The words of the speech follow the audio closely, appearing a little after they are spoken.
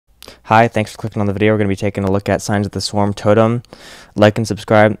Hi, thanks for clicking on the video. We're going to be taking a look at Signs of the Swarm Totem. Like and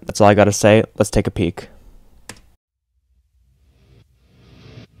subscribe. That's all I got to say. Let's take a peek.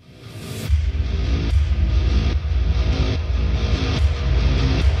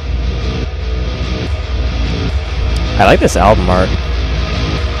 I like this album art.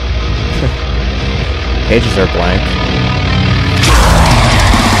 Pages are blank.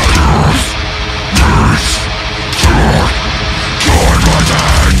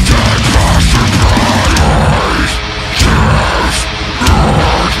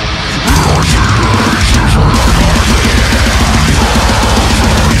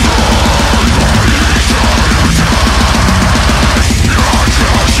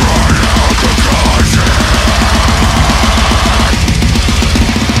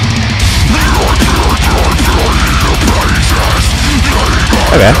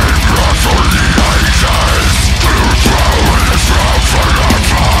 Okay.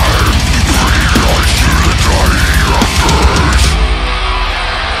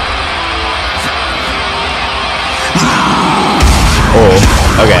 Oh,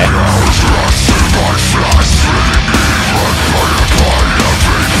 okay.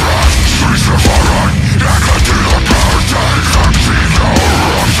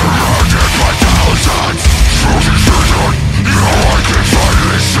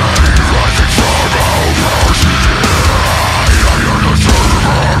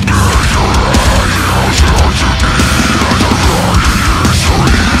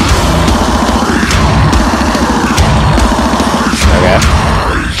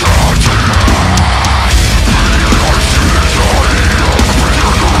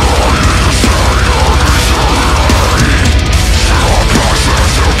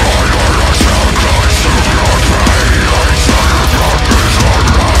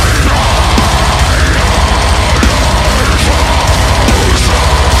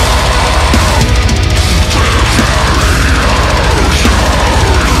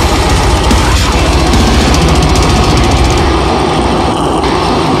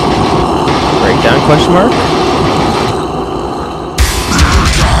 Question mark?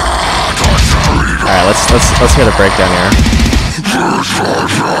 Alright, let's hear the breakdown here.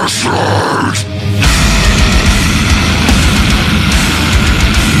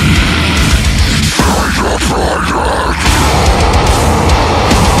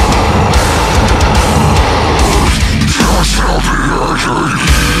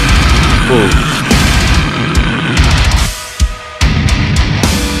 Ooh.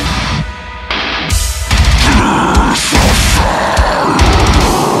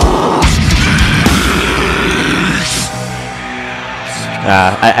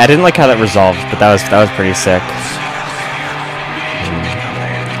 I didn't like how that resolved, but that was pretty sick.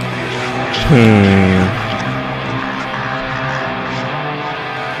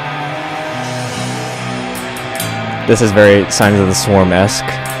 This is very Signs of the Swarm-esque.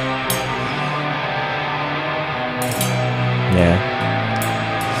 Yeah.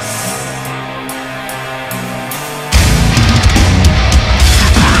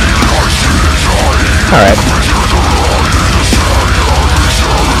 Alright.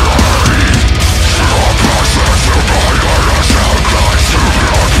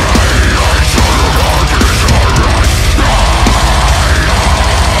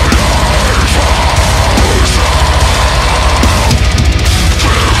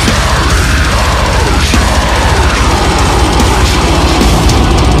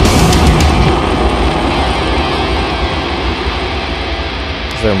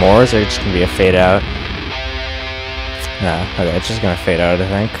 Is there more, or is there just gonna be a fade out? Yeah, okay, it's just gonna fade out, I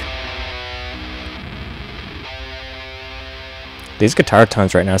think. These guitar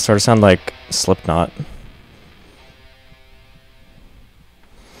tones right now sort of sound like Slipknot.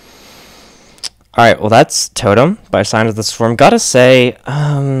 Alright, well that's Totem by Signs of the Swarm. Gotta say,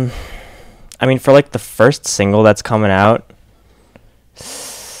 I mean, for like the first single that's coming out,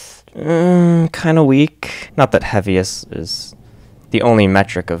 kind of weak. Not that heavy is the only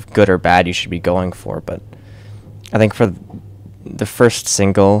metric of good or bad you should be going for, but I think for the first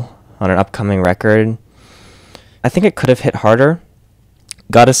single on an upcoming record, I think it could have hit harder.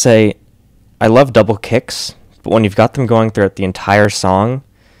 Gotta say, I love double kicks, but when you've got them going throughout the entire song,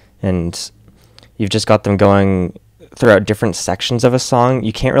 and you've just got them going throughout different sections of a song,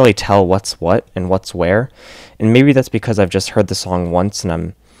 you can't really tell what's what and what's where. And maybe that's because I've just heard the song once and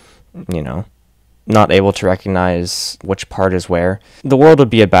I'm, you know, not able to recognize which part is where. The world would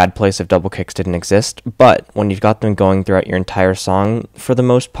be a bad place if double kicks didn't exist, but when you've got them going throughout your entire song, for the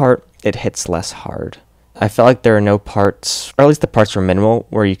most part, it hits less hard. I felt like there are no parts, or at least the parts were minimal,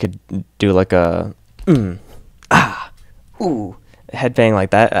 where you could do like a, ah, ooh, headbang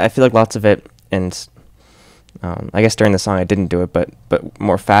like that. I feel like lots of it, and I guess during the song I didn't do it, but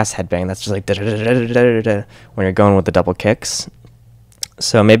more fast headbang. That's just like when you're going with the double kicks.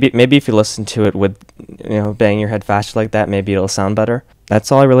 So maybe if you listen to it with, bang your head faster like that, maybe it'll sound better.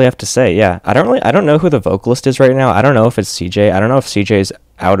 That's all I really have to say. Yeah, I don't know who the vocalist is right now. I don't know if it's CJ. I don't know if CJ's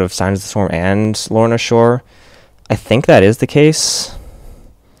out of Signs of the Storm and Lorna Shore. I think that is the case.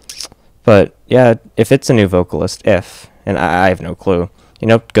 But yeah, if it's a new vocalist, and I have no clue.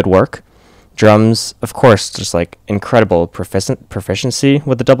 Good work. Drums, of course, just like incredible proficiency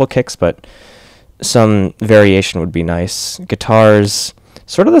with the double kicks, but some variation would be nice. Guitars,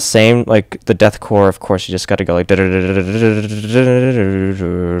 sort of the same, like the deathcore, of course, you just got to go like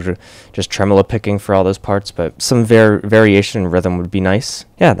just tremolo picking for all those parts, but some variation in rhythm would be nice.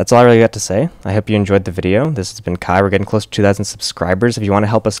 Yeah, that's all I really got to say. I hope you enjoyed the video. This has been Kai. We're getting close to 2,000 subscribers. If you want to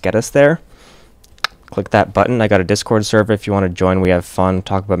help us get us there, click that button. I got a Discord server if you want to join. We have fun,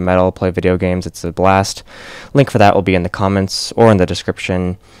 talk about metal, play video games. It's a blast. Link for that will be in the comments or in the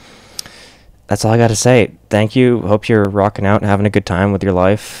description. That's all I got to say. Thank you. Hope you're rocking out and having a good time with your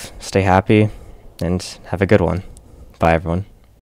life. Stay happy and have a good one. Bye, everyone.